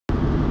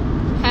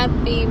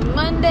Happy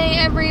Monday,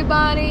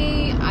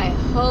 everybody. I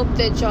hope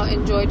that y'all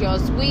enjoyed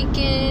y'all's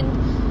weekend,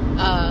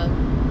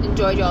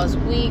 enjoyed y'all's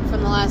week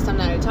from the last time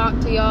that I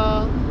talked to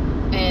y'all,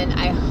 and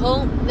I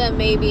hope that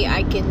maybe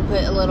I can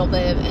put a little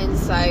bit of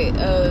insight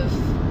of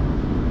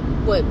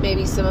what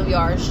maybe some of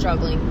y'all are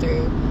struggling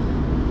through.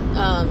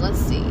 Let's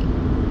see,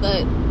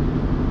 but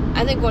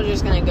I think we're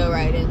just going to go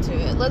right into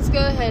it. Let's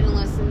go ahead and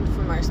listen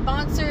from our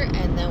sponsor,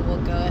 and then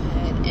we'll go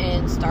ahead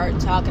and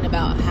start talking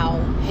about how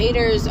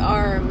haters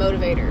are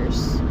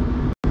motivators.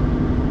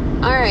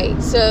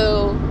 Alright,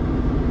 so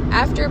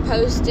after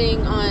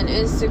posting on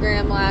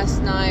Instagram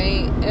last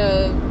night,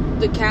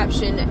 the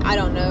caption, I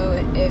don't know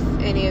if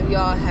any of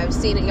y'all have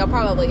seen it. Y'all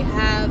probably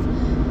have,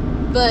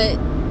 but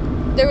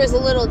there was a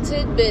little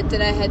tidbit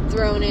that I had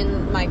thrown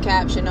in my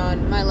caption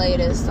on my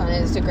latest on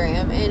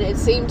Instagram, and it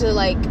seemed to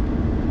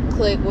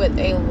click with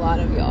a lot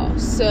of y'all.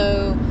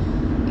 So,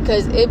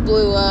 because it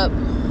blew up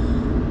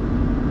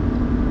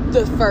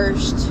the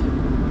first,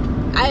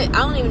 I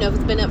don't even know if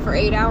it's been up for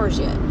 8 hours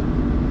yet.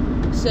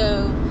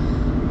 So,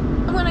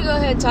 I'm going to go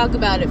ahead and talk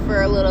about it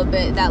for a little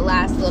bit, that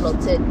last little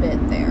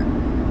tidbit there.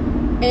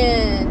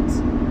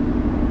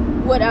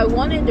 And what I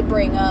wanted to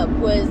bring up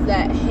was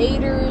that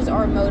haters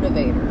are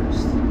motivators.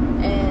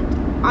 And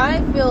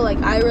I feel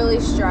like I really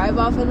strive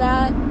off of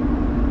that.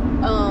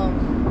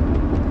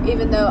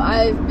 Even though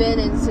I've been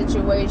in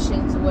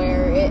situations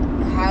where it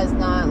has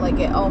not,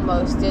 it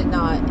almost did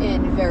not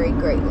end very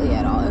greatly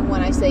at all. And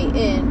when I say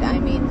end, I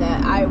mean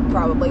that I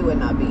probably would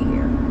not be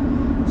here.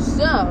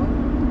 So,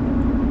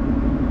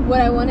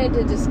 what I wanted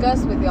to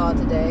discuss with y'all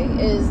today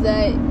is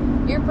that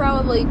you're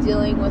probably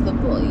dealing with a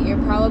bully.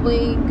 You're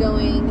probably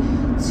going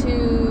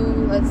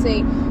to, let's say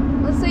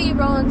you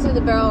roll into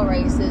the barrel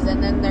races,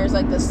 and then there's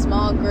the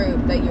small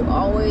group that you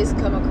always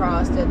come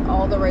across at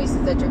all the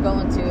races that you're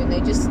going to, and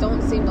they just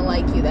don't seem to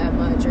like you that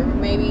much. Or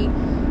maybe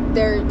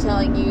they're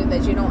telling you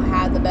that you don't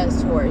have the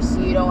best horse,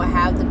 you don't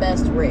have the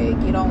best rig,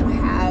 you don't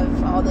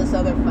have all this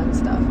other fun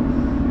stuff.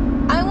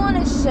 I want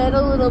to shed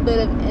a little bit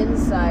of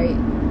insight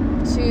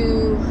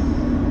to,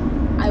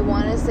 I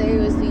want to say it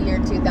was the year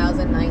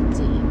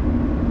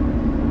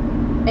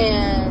 2019.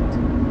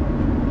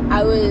 And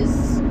I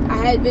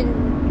had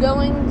been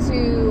going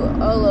to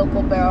a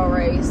local barrel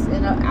race,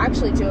 and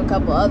actually to a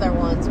couple other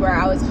ones where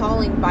I was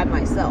hauling by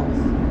myself.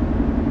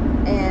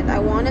 And I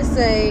want to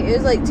say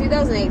it was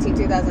 2018,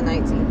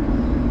 2019.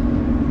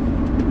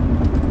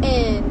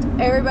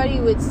 And everybody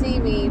would see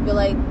me, but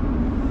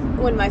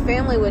when my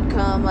family would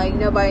come,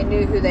 nobody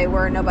knew who they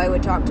were. Nobody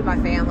would talk to my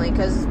family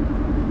because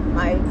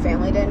my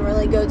family didn't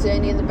really go to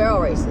any of the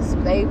barrel races.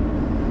 They've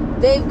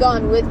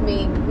gone with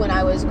me when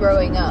I was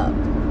growing up,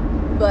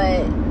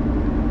 but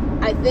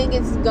I think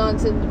it's gone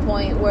to the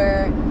point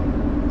where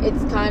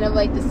it's kind of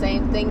the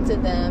same thing to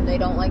them. They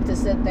don't like to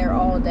sit there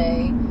all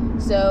day.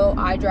 So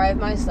I drive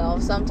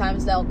myself.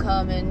 Sometimes they'll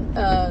come and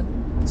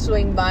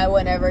swing by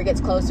whenever it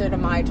gets closer to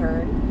my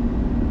turn.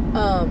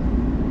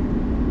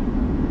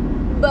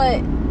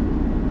 But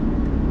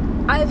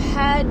I've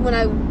had, when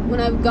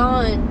I've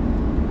gone,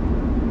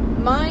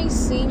 my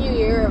senior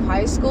year of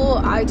high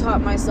school, I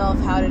taught myself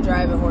how to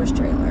drive a horse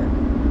trailer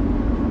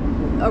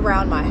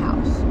around my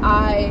house.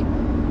 I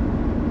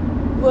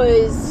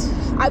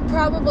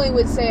probably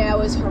would say I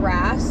was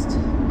harassed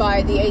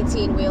by the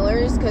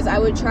 18-wheelers because I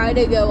would try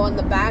to go on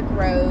the back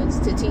roads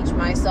to teach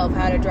myself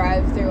how to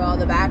drive through all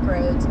the back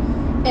roads.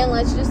 And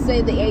let's just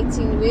say the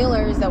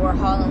 18-wheelers that were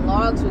hauling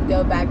logs would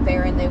go back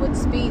there and they would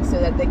speed so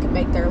that they could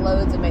make their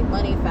loads and make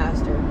money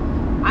faster.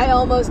 I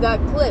almost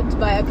got clipped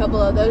by a couple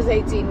of those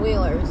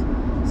 18-wheelers.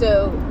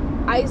 So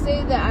I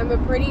say that I'm a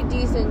pretty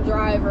decent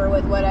driver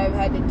with what I've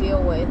had to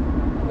deal with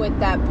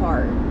that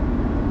part.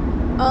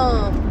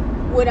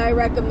 Would I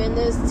recommend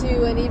this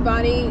to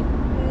anybody?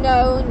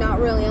 No, not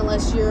really,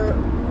 unless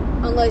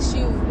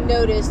you've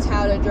noticed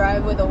how to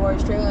drive with a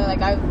horse trailer.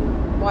 I've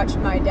watched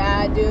my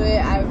dad do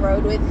it. I've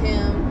rode with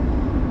him.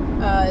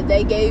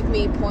 They gave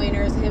me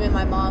pointers. Him and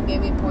my mom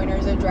gave me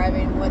pointers of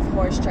driving with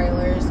horse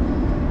trailers.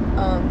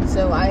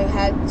 So I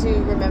had to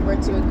remember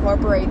to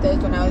incorporate those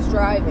when I was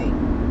driving.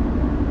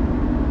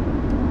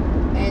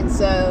 And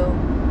so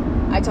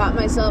I taught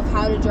myself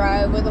how to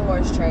drive with a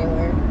horse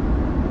trailer.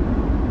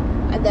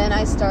 And then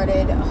I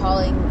started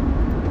hauling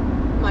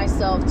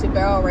myself to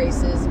barrel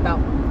races about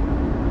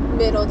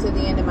middle to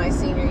the end of my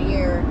senior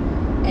year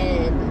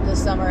and the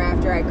summer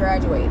after I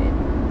graduated.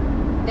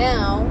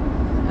 Now,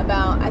 I've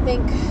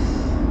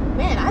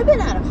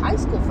been out of high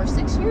school for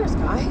 6 years,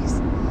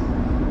 guys.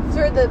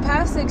 For the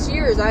past 6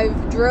 years,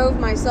 I've drove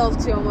myself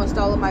to almost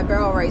all of my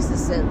barrel races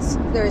since.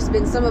 There's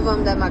been some of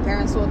them that my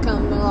parents will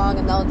come along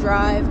and they'll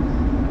drive,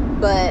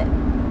 but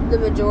the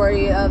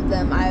majority of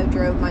them I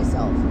drove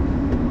myself.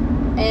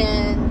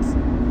 And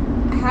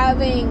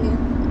having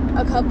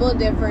a couple of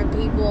different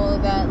people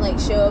that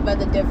show up at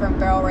the different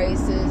barrel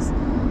races,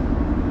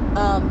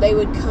 they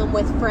would come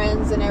with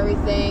friends and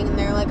everything, and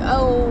they're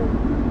oh,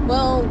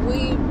 well,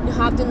 we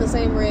hopped in the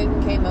same rig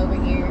and came over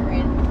here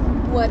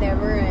and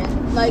whatever. And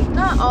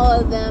not all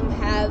of them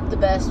have the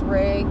best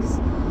rigs.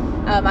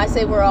 I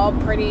say we're all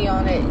pretty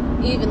on it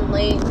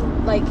evenly,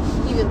 like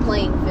even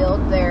playing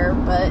field there,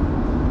 but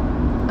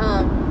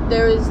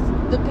there's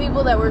the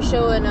people that were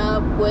showing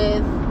up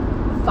with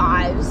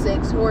 5,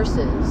 6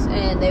 horses,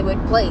 and they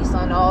would place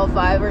on all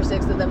 5 or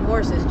 6 of them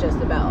horses just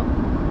about.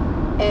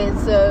 And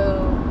so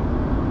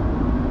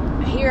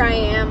here I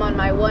am on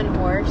my 1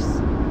 horse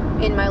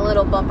in my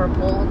little bumper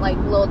pool, like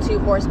little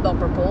 2-horse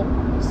bumper pool.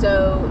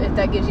 So if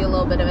that gives you a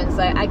little bit of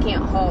insight, I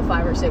can't haul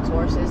 5 or 6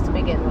 horses to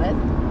begin with.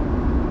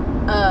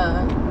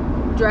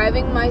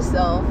 Driving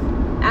myself,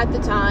 at the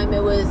time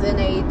it was in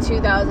a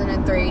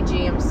 2003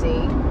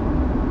 GMC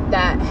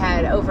that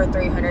had over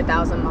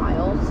 300,000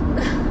 miles.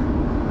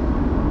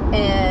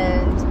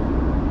 And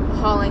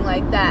hauling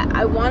like that.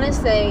 I want to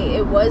say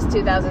it was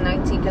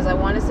 2019, because I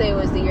want to say it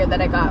was the year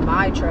that I got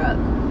my truck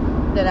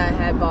that I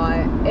had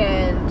bought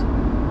and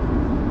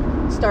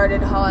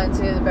started hauling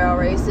to the barrel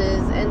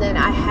races. And then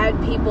I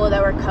had people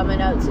that were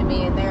coming up to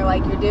me and they're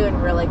like, "You're doing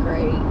really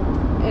great."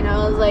 And I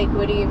was like,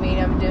 "What do you mean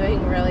I'm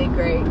doing really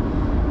great?"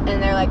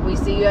 And they're like, "We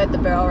see you at the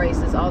barrel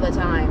races all the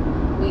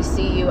time. We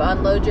see you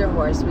unload your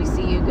horse. We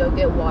see you go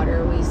get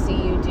water. We see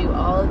you do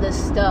all of this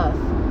stuff,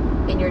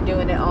 and you're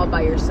doing it all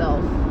by yourself.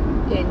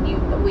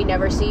 And we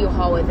never see you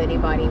haul with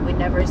anybody. We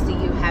never see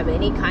you have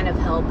any kind of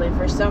help. And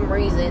for some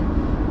reason,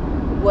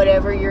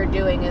 whatever you're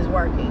doing is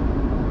working."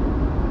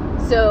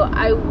 So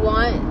I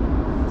want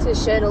to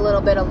shed a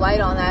little bit of light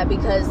on that,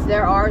 because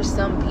there are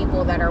some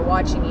people that are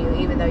watching you,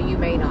 even though you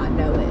may not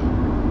know it.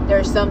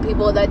 There's some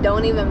people that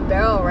don't even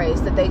barrel race,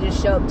 that they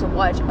just show up to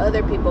watch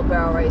other people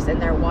barrel race, and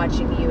they're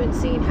watching you and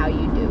seeing how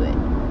you do it.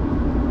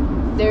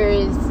 There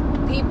is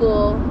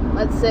people,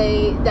 let's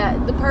say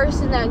that the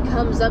person that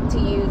comes up to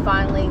you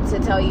finally to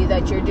tell you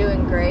that you're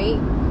doing great,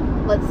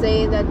 let's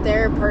say that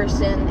their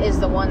person is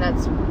the one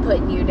that's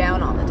putting you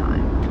down all the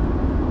time.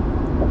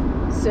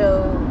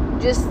 So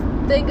just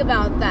think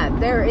about that.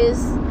 There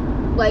is,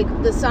 like,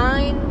 the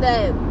sign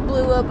that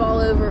blew up all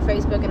over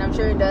Facebook, and I'm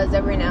sure it does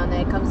every now and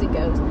then, it comes and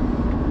goes.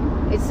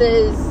 It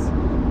says,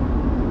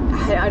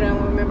 I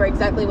don't remember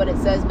exactly what it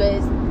says, but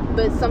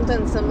it's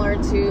something similar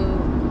to,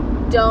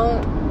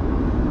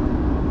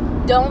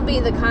 don't be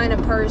the kind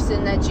of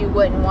person that you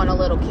wouldn't want a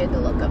little kid to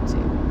look up to,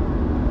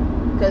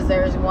 because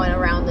there's one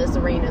around this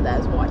arena that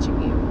is watching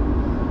you.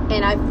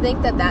 And I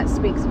think that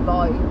speaks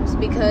volumes,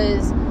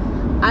 because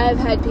I've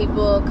had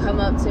people come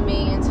up to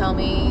me and tell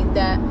me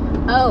that,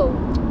 "Oh,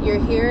 you're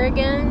here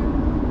again?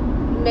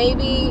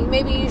 Maybe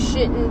you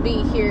shouldn't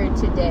be here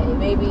today.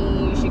 Maybe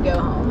you should go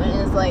home."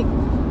 And it's like,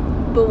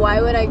 but why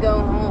would I go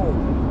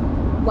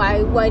home?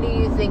 Why do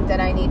you think that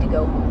I need to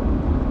go home?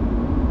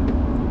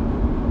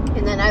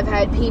 And then I've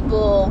had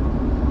people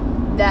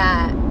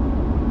that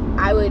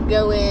I would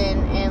go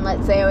in and,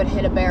 let's say I would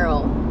hit a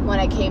barrel. When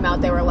I came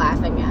out, they were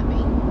laughing at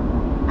me.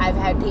 I've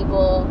had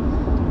people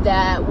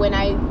that when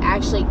I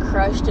actually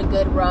crushed a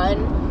good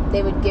run,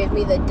 they would give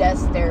me the death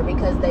stare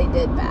because they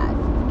did bad.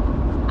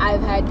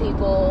 I've had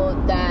people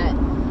that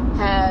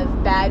have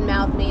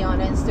badmouthed me on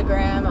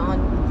Instagram,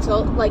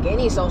 like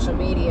any social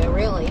media,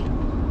 really.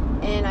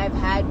 And I've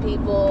had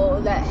people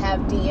that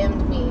have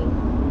DM'd me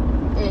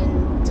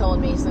and told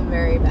me some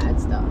very bad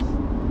stuff.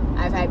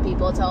 I've had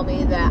people tell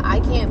me that I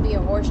can't be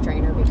a horse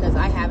trainer because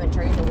I haven't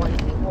trained a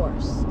one-knee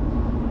horse.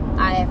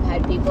 I have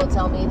had people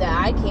tell me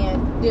that I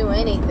can't do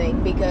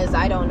anything because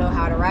I don't know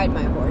how to ride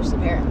my horse,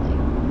 apparently.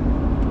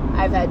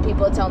 I've had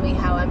people tell me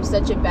how I'm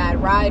such a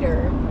bad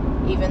rider,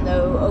 even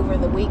though over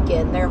the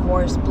weekend their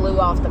horse blew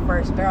off the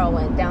first barrel,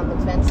 went down the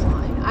fence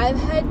line. I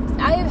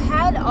have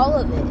had all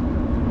of it.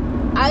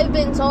 I've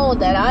been told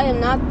that I am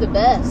not the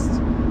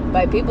best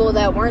by people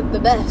that weren't the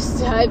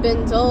best. I've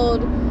been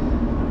told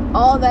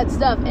all that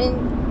stuff.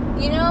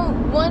 And you know,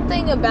 one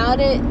thing about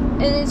it,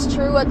 and it's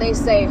true what they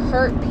say,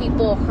 hurt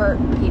people hurt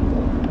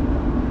people.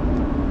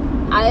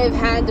 I have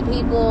had the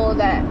people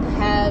that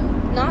have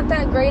not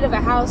that great of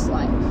a house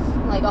life,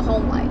 like a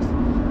home life.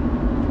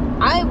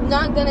 I'm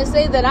not going to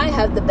say that I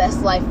have the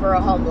best life for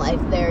a home life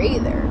there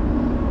either.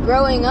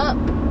 Growing up,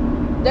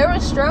 there were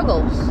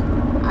struggles.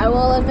 I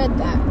will admit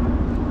that.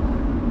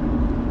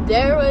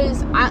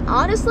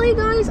 Honestly,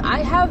 guys, I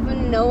have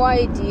no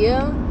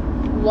idea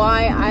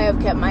why I have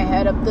kept my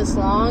head up this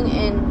long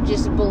and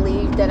just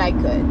believed that I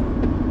could.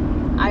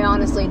 I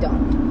honestly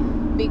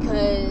don't.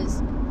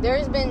 Because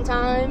there's been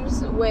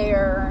times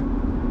where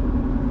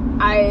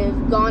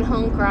I've gone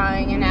home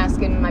crying and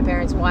asking my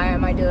parents, why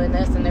am I doing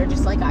this? And they're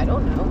just like, I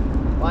don't know.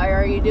 Why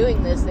are you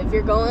doing this? If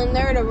you're going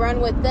there to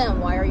run with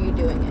them, why are you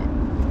doing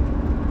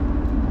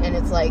it? And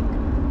it's like,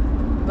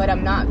 but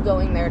I'm not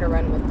going there to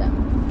run with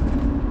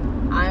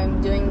them.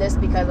 I'm doing this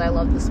because I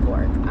love the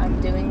sport.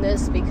 I'm doing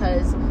this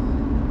because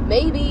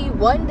maybe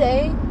one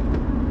day,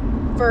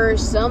 for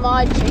some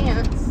odd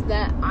chance,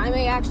 that I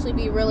may actually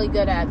be really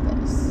good at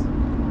this.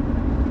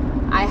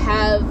 I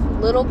have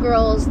little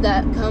girls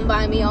that come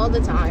by me all the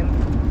time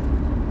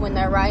when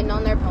they're riding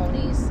on their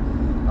ponies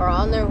or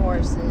on their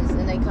horses,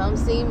 and they come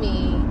see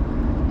me,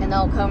 and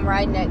they'll come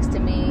ride next to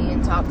me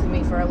and talk to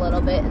me for a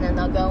little bit, and then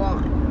they'll go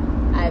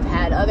on. I I've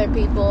had other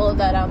people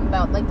that I'm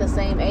about like the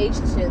same age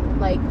as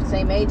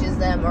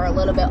them or a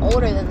little bit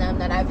older than them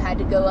that I've had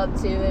to go up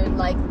to and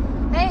like,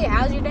 hey,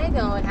 how's your day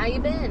going? How you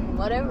been?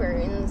 Whatever.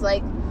 And it's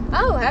like,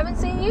 oh, haven't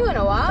seen you in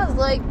a while. I was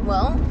like,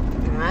 well,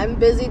 I'm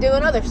busy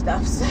doing other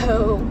stuff,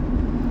 so.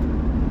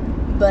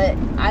 But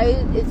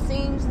it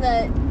seems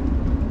that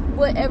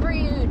whatever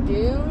you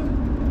do,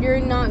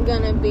 you're not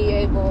gonna be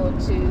able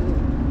to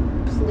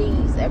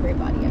please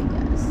everybody, I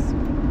guess.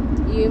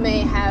 You may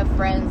have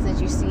friends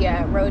that you see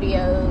at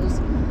rodeos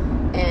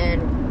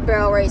and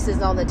barrel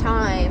races all the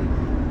time,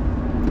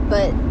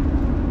 but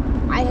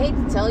I hate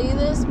to tell you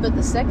this, but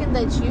the second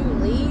that you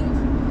leave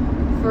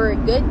for a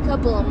good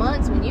couple of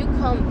months, when you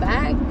come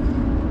back,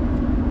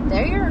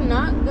 they're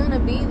not gonna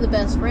be the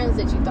best friends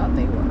that you thought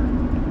they were.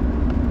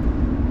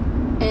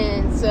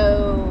 And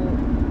so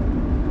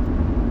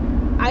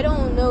I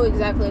don't know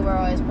exactly where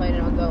I was planning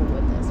on going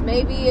with this.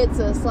 Maybe it's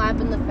a slap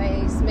in the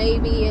face.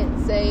 Maybe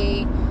it's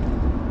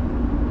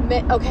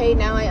okay,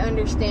 now I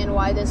understand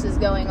why this is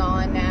going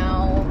on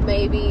now.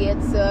 Maybe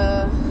it's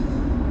a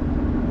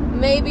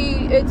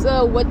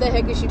what the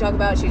heck is she talking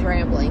about? She's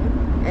rambling.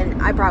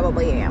 And I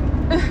probably am.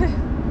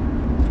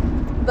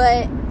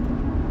 But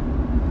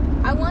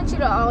I want you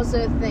to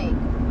also think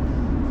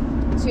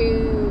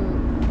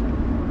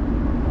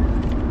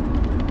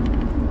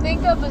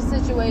of a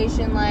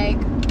situation like,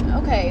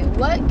 okay,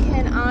 what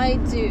can I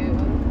do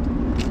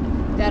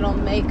that'll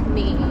make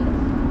me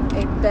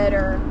a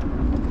better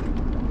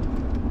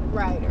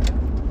rider?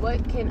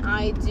 What can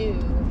I do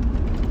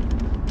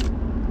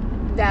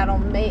that'll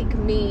make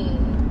me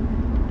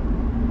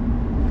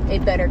a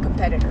better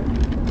competitor?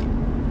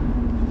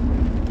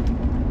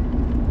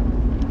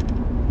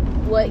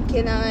 What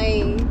can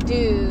I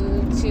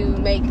do to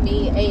make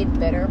me a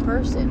better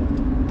person?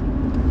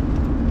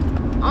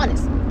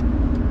 Honestly.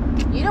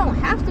 You don't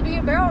have to be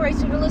a barrel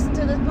racer to listen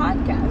to this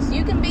podcast.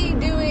 You can be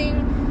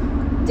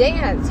doing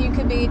dance. You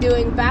could be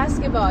doing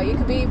basketball. You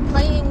could be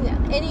playing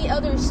any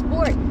other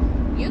sport.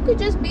 You could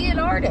just be an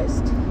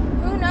artist.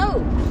 Who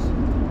knows?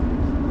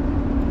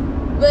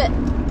 But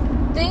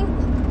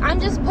I'm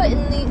just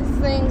putting these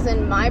things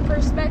in my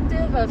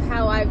perspective of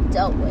how I've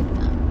dealt with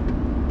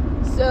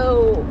them.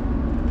 So,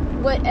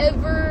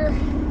 whatever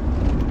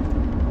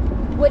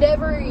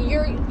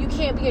you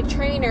can't be a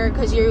trainer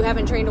because you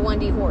haven't trained a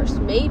 1D horse.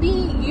 Maybe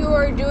you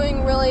are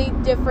doing really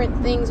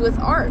different things with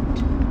art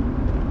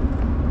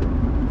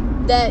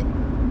that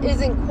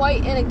isn't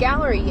quite in a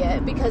gallery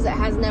yet because it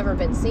has never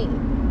been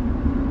seen.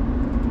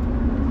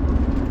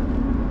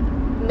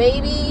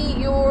 Maybe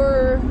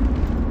you're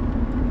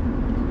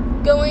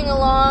going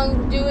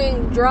along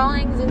doing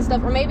drawings and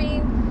stuff, or maybe,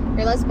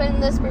 here, let's put it in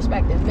this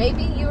perspective.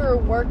 Maybe you're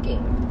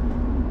working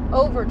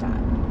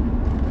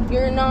overtime.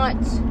 You're not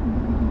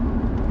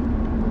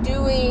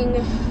doing,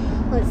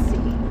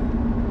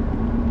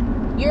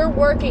 you're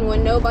working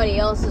when nobody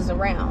else is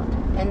around,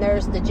 and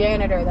there's the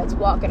janitor that's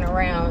walking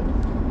around,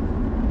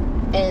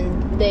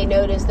 and they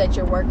notice that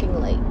you're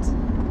working late.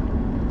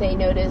 They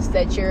notice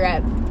that you're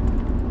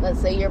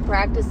let's say you're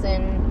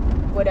practicing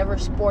whatever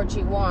sport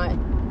you want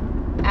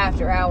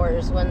after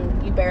hours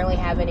when you barely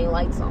have any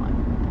lights on.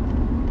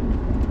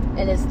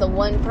 And it's the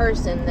one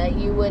person that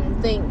you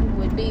wouldn't think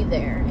would be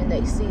there, and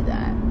they see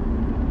that.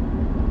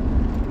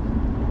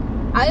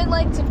 I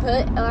like to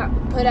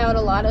put out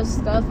a lot of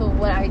stuff of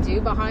what I do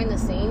behind the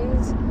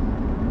scenes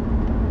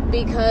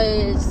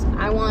because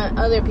I want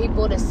other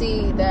people to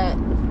see that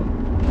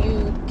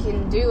you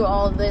can do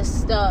all this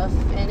stuff.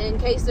 And in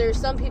case there's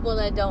some people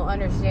that don't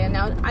understand,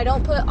 now I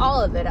don't put all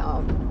of it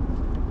out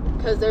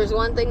because there's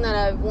one thing that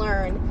I've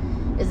learned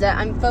is that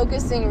I'm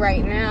focusing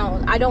right now.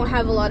 I don't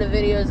have a lot of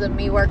videos of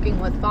me working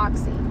with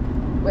Foxy,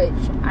 which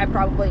I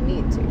probably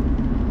need to,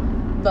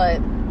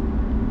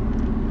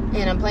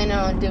 and I'm planning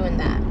on doing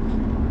that.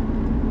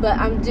 But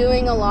I'm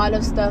doing a lot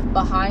of stuff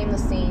behind the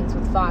scenes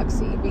with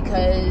Foxy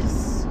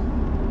because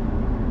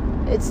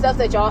it's stuff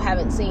that y'all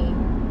haven't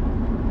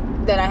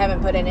seen, that I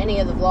haven't put in any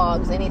of the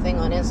vlogs, anything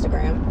on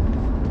Instagram.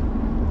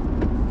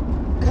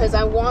 Because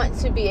I want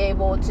to be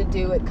able to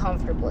do it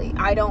comfortably.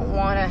 I don't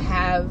want to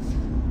have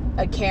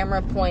a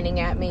camera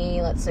pointing at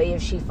me, let's say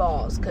if she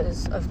falls,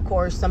 because of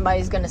course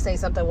somebody's going to say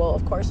something, well,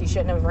 of course you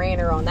shouldn't have ran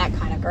her on that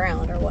kind of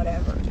ground or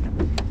whatever.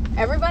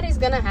 Everybody's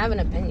going to have an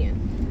opinion.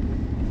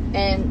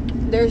 And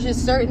there's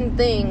just certain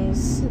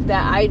things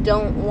that I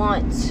don't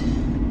want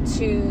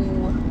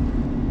to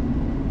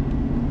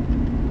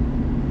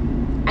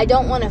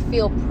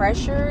feel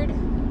pressured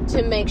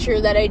to make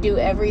sure that I do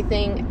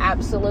everything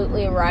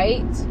absolutely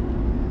right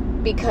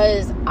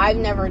because I've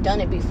never done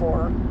it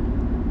before.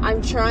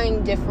 I'm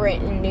trying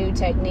different and new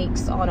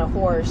techniques on a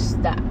horse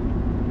that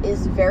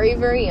is very,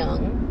 very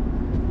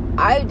young.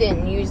 I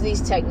didn't use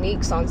these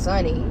techniques on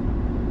Sunny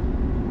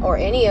or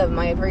any of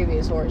my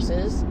previous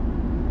horses.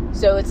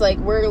 So it's like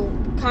we're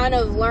kind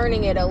of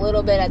learning it a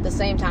little bit at the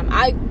same time.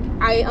 I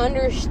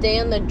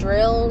understand the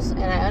drills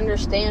and I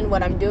understand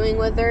what I'm doing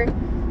with her,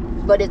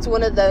 but it's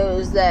one of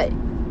those that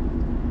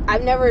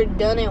I've never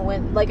done it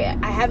with, like,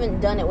 I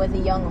haven't done it with a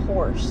young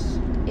horse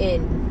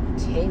in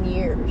 10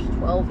 years,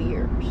 12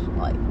 years.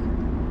 Like,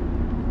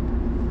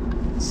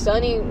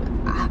 Sunny,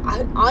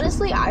 I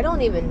honestly, I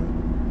don't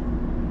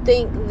even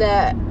think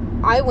that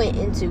I went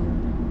into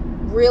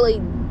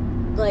really,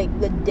 like,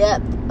 the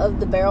depth of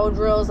the barrel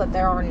drills that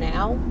there are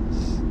now.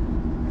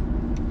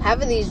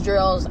 Half of these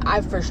drills,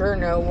 I for sure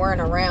know,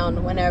 weren't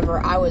around whenever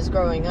I was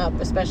growing up,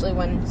 especially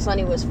when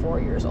Sunny was 4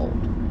 years old.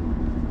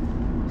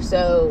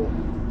 So,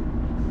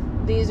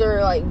 these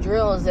are, like,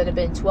 drills that have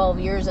been 12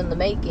 years in the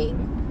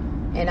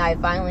making, and I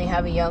finally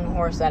have a young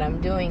horse that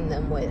I'm doing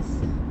them with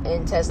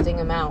and testing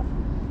them out.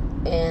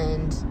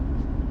 And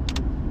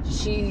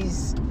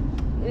she's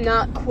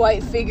not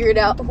quite figured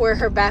out where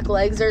her back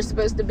legs are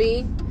supposed to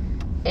be.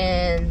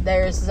 And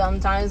there's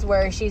sometimes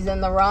where she's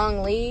in the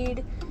wrong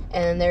lead.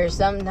 And there's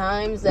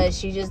sometimes that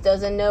she just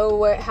doesn't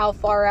know how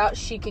far out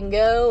she can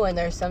go. And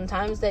there's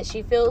sometimes that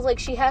she feels like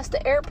she has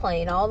to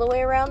airplane all the way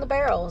around the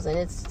barrels. And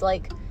it's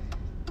like,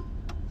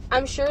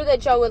 I'm sure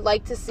that y'all would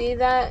like to see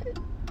that.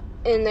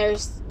 And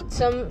there's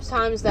some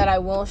times that I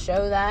will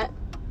show that.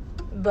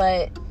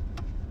 But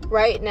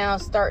right now,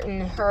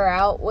 starting her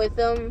out with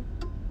them,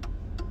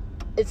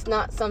 it's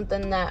not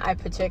something that I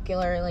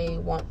particularly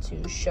want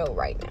to show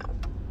right now.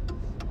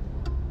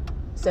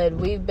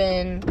 Said we've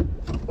been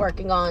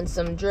working on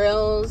some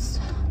drills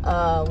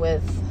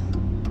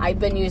I've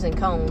been using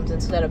cones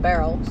instead of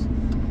barrels.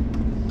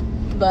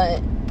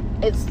 But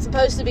it's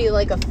supposed to be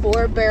like a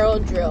 4-barrel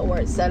drill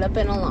where it's set up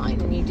in a line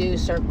and you do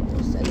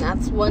circles. And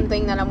that's one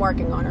thing that I'm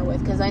working on her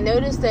with, because I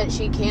noticed that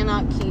she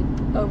cannot keep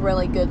a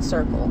really good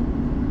circle.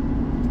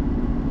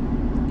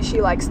 She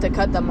likes to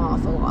cut them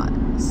off a lot.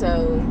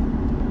 So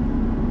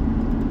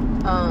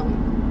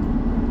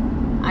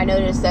I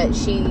noticed that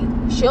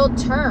she'll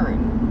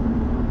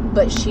turn,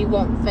 but she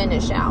won't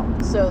finish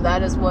out. So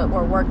that is what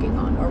we're working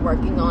on. We're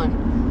working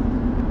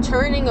on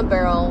turning a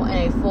barrel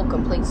in a full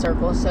complete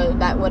circle, so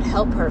that would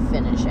help her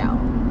finish out.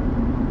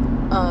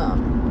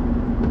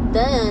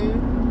 Then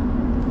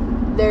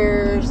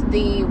there's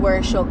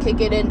where she'll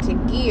kick it into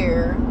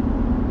gear,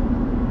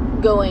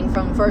 going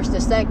from first to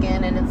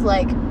second, and it's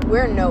like,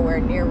 we're nowhere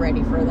near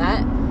ready for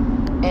that.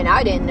 And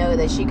I didn't know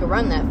that she could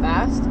run that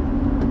fast.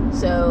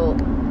 So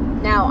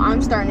now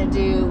I'm starting to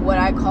do what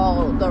I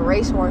call the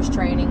racehorse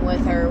training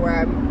with her,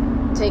 where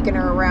I'm taking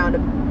her around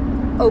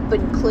an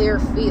open, clear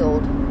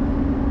field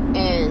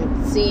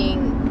and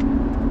seeing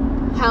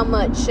how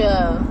much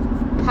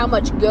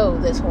go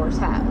this horse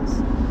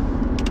has.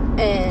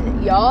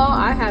 And y'all,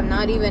 I have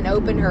not even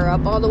opened her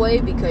up all the way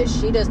because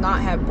she does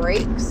not have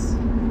brakes.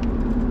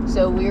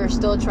 So we are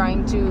still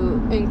trying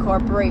to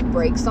incorporate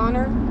brakes on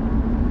her.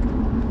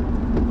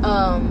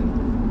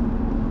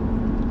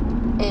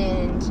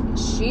 And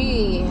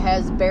she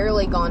has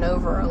barely gone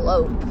over a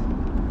lope.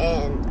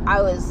 And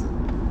I was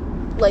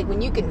like,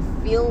 when you can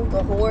feel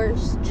the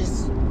horse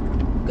just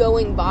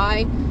going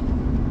by,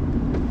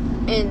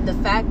 and the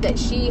fact that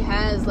she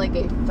has like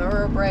a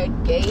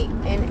thoroughbred gait,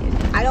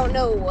 and I don't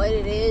know what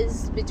it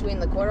is between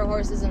the quarter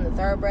horses and the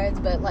thoroughbreds,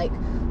 but like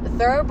the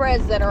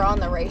thoroughbreds that are on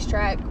the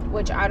racetrack,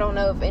 which I don't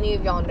know if any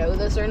of y'all know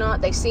this or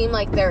not, they seem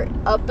like they're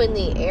up in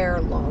the air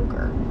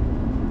longer,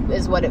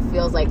 is what it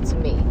feels like to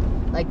me.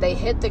 Like they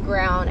hit the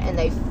ground and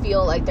they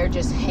feel like they're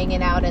just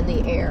hanging out in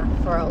the air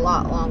for a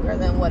lot longer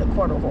than what a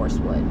quarter horse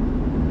would.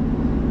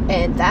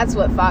 And that's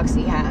what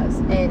Foxy has.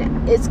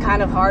 And it's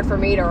kind of hard for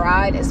me to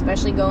ride,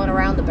 especially going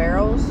around the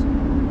barrels,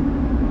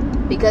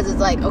 because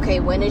it's like, okay,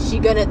 when is she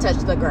gonna touch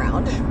the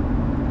ground?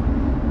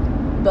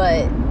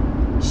 But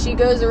she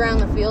goes around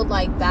the field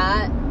like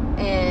that.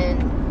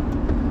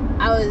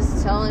 And I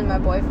was telling my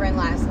boyfriend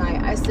last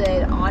night, I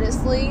said,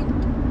 honestly,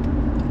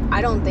 I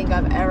don't think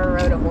I've ever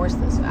rode a horse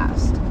this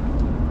fast.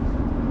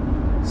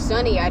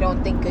 Sunny, I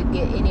don't think, could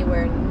get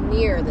anywhere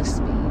near the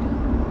speed.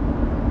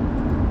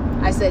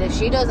 I said, if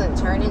she doesn't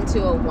turn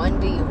into a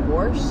 1D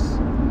horse,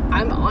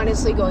 I'm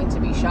honestly going to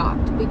be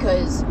shocked,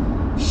 because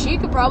she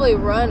could probably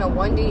run a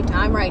 1D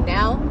time right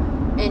now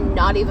and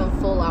not even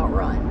full out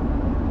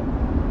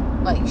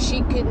run. Like,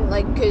 she couldn't,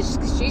 like, because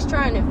she's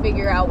trying to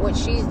figure out what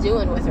she's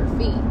doing with her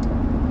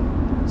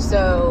feet.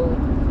 So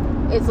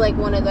it's like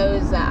one of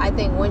those that I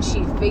think when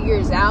she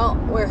figures out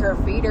where her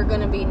feet are going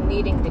to be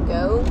needing to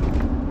go,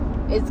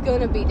 it's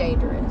going to be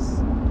dangerous.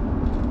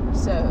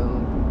 So,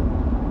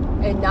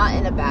 and not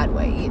in a bad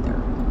way either.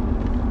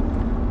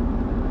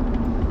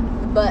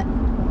 But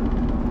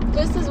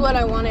this is what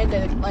I wanted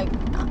to, like,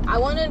 I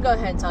wanted to go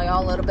ahead and tell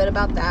y'all a little bit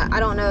about that. I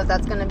don't know if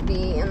that's going to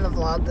be in the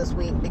vlog this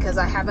week, because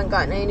I haven't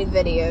gotten any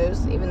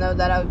videos, even though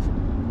that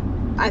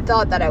I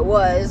thought that I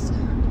was.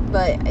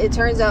 But it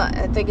turns out,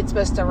 I think it's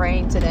supposed to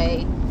rain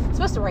today. It's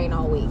supposed to rain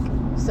all week.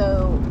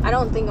 So I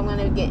don't think I'm going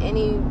to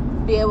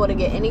be able to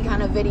get any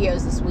kind of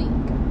videos this week.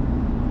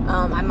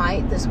 I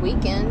might this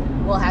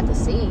weekend. We'll have to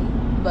see.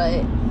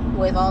 But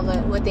with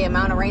the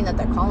amount of rain that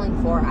they're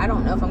calling for, I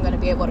don't know if I'm going to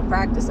be able to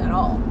practice at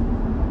all.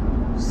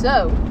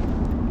 So,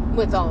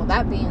 with all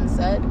that being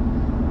said,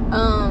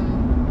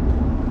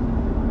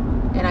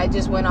 and I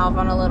just went off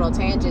on a little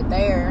tangent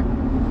there,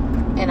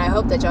 and I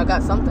hope that y'all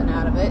got something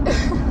out of it.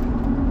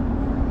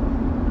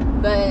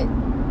 But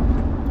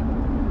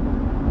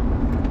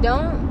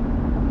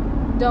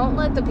don't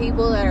let the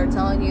people that are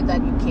telling you that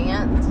you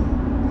can't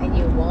and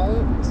you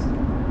won't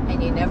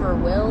and you never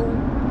will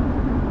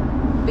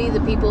be the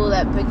people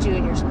that put you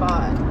in your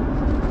spot.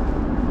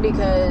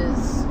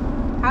 Because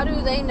how do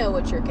they know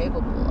what you're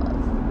capable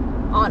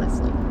of?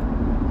 Honestly.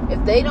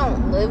 If they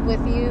don't live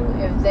with you,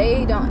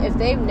 if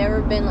they've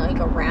never been like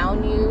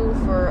around you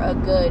for a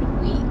good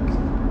week,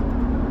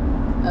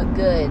 a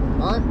good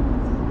month,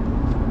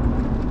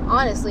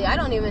 honestly, I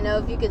don't even know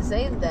if you could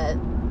say that.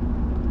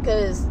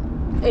 Because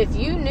if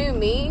you knew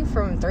me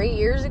from 3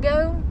 years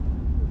ago,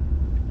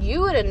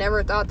 you would have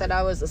never thought that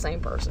I was the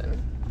same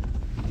person.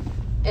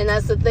 And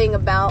that's the thing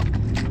about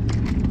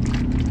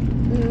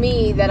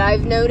me that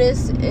I've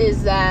noticed,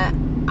 is that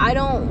I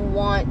don't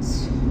want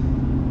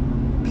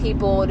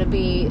people to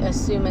be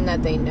assuming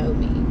that they know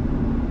me.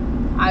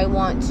 I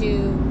want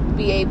to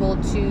be able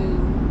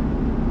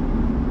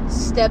to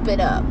step it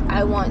up.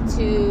 I want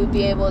to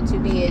be able to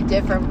be a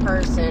different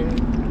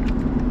person.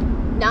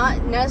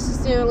 Not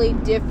necessarily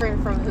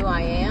different from who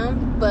I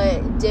am,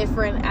 but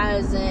different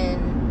as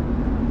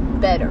in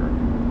better.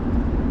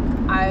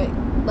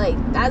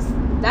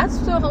 That's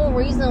the whole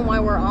reason why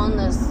we're on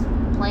this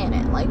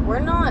planet. Like, we're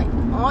not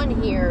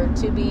on here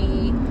to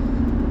be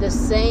the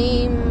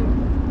same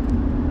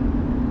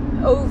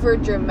over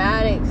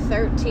dramatic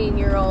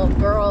 13-year-old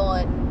girl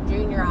in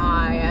junior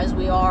high as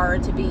we are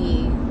to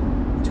be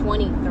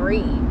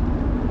 23.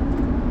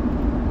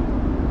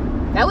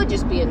 That would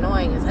just be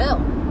annoying as hell.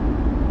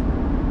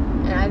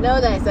 And I know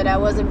that I said I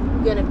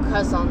wasn't gonna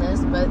cuss on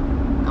this, but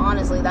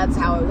honestly, that's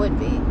how it would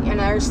be. And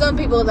there's some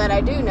people that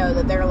I do know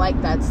that they're like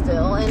that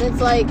still. And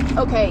it's like,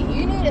 okay,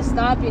 you need to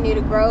stop, you need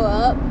to grow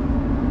up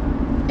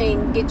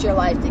and get your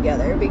life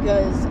together.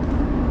 Because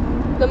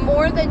the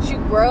more that you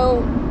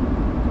grow,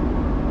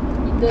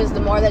 is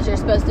the more that you're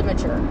supposed to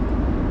mature.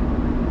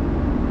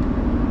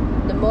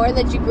 The more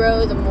that you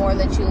grow, the more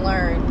that you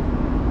learn.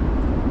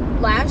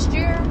 Last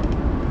year,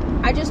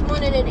 I just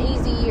wanted an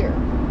easy year.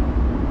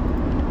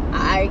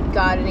 I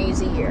got an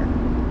easy year.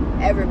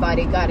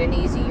 Everybody got an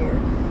easy year.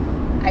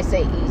 I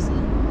say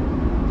easy,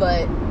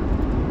 but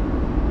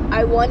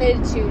I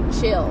wanted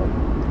to chill,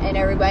 and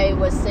everybody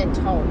was sent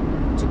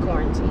home to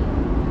quarantine.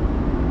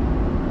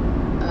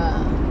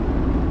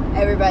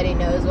 Everybody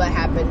knows what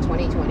happened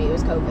 2020. It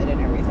was COVID and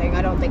everything.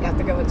 I don't think I have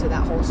to go into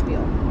that whole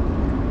spiel.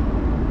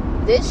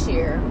 This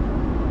year,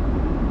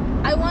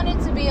 I wanted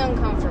to be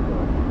uncomfortable.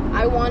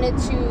 I wanted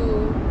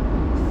to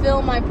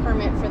fill my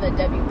permit for the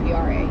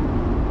WPRA.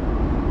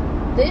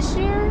 This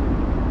year,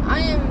 I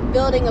am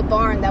building a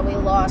barn that we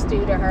lost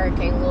due to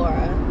Hurricane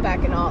Laura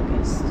back in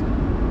August.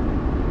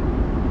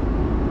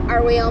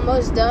 Are we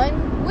almost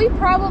done? We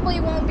probably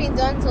won't be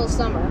done till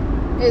summer,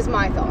 is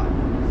my thought.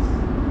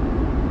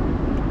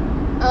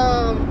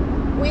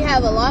 We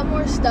have a lot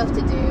more stuff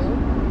to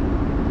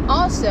do.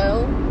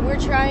 Also, we're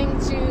trying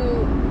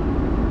to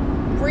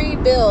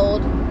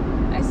rebuild.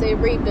 I say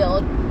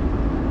rebuild.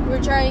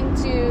 We're trying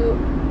to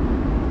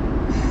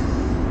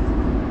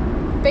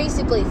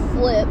basically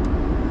flip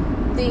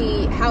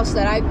the house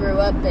that I grew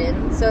up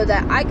in so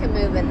that I can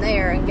move in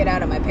there and get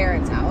out of my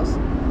parents' house.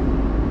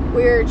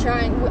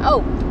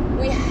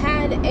 We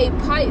had a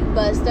pipe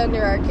bust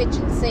under our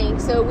kitchen sink,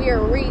 so we are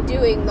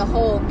redoing the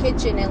whole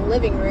kitchen and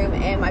living room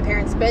and my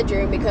parents'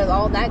 bedroom because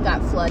all that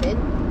got flooded.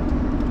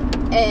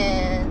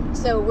 And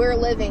so we're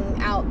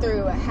living out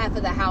through half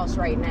of the house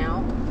right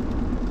now.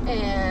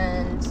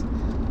 And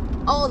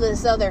all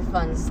this other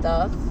fun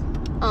stuff.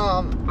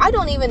 I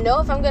don't even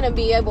know if I'm going to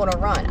be able to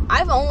run.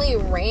 I've only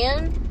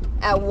ran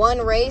at one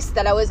race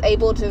that I was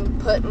able to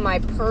put my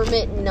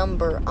permit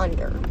number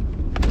under.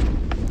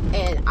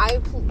 And I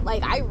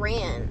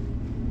ran.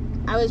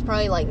 I was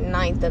probably like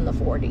 9th in the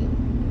 40.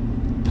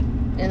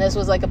 And this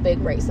was like a big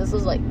race. This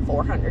was like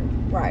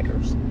 400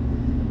 riders.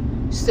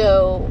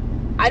 So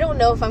I don't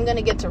know if I'm going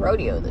to get to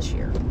rodeo this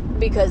year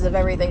because of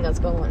everything that's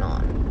going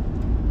on.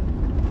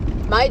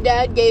 My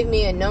dad gave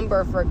me a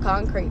number for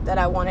concrete that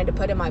I wanted to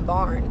put in my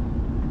barn.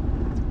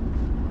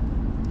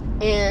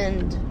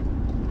 And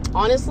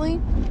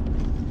honestly,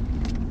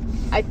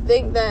 I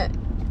think that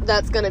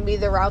that's going to be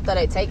the route that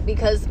I take,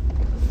 because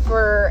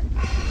for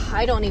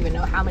I don't even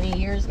know how many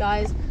years,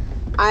 guys,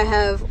 I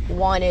have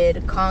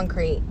wanted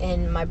concrete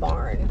in my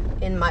barn,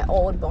 in my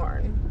old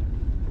barn.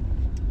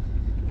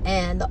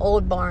 And the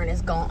old barn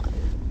is gone.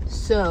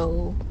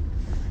 So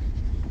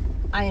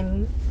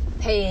I'm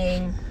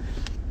paying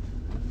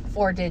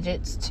 4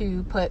 digits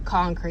to put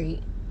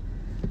concrete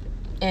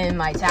in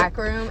my tack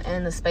room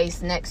and the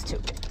space next to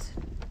it.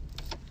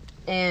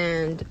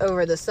 And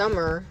over the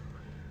summer,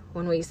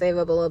 when we save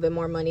up a little bit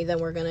more money, then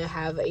we're going to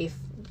have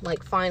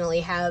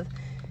finally have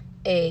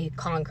a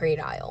concrete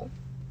aisle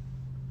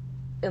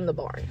in the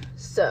barn.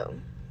 So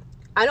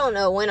I don't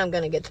know when I'm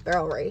going to get to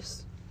barrel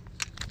race.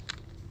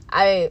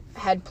 I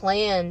had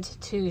planned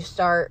to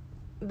start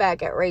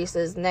back at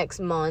races next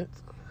month.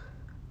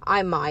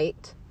 I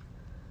might.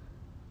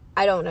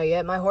 I don't know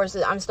yet.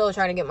 I'm still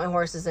trying to get my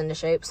horses into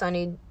shape.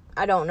 Sunny,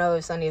 I don't know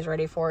if Sunny is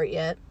ready for it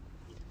yet.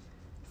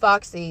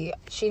 Foxy,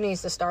 she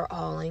needs to start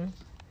hauling.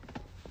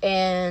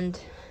 And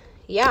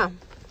yeah,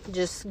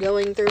 just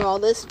going through all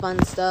this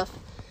fun stuff.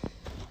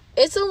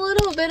 It's a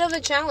little bit of a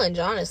challenge,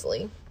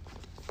 honestly.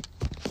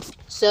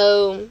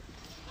 So,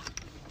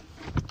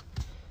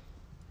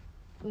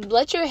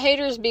 let your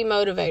haters be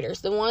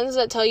motivators. The ones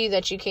that tell you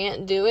that you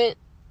can't do it,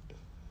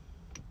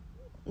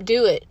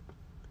 do it.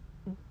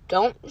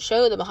 Don't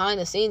show the behind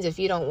the scenes if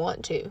you don't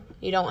want to.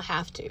 You don't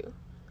have to.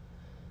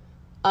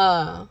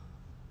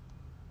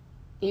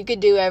 You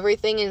could do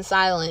everything in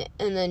silent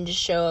and then just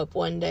show up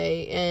one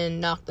day and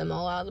knock them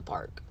all out of the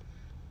park.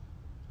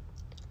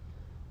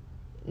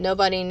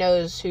 Nobody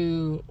knows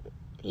who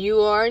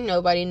you are.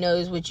 Nobody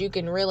knows what you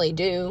can really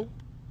do.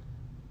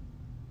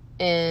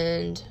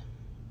 And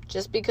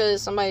just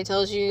because somebody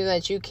tells you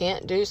that you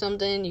can't do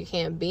something, you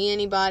can't be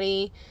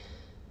anybody,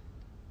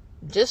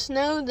 just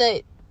know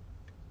that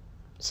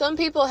some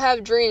people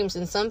have dreams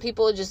and some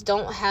people just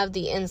don't have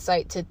the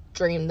insight to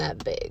dream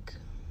that big.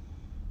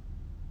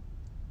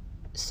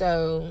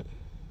 So,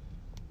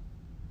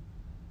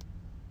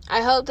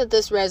 I hope that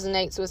this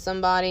resonates with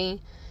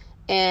somebody,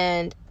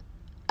 and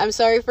I'm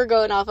sorry for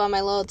going off on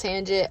my little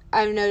tangent.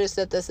 I've noticed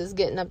that this is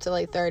getting up to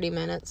like 30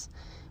 minutes,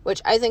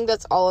 which I think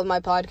that's all of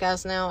my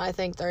podcast now. I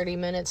think 30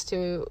 minutes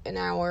to an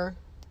hour,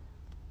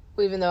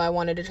 even though I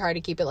wanted to try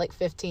to keep it like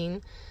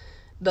 15,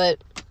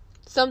 but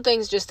some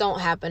things just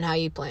don't happen how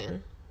you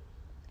plan.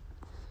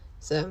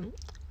 So,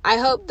 I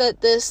hope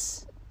that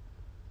this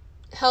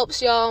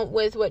helps y'all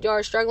with what y'all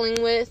are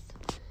struggling with.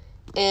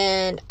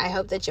 And I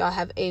hope that y'all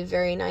have a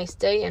very nice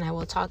day, and I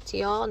will talk to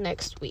y'all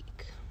next week.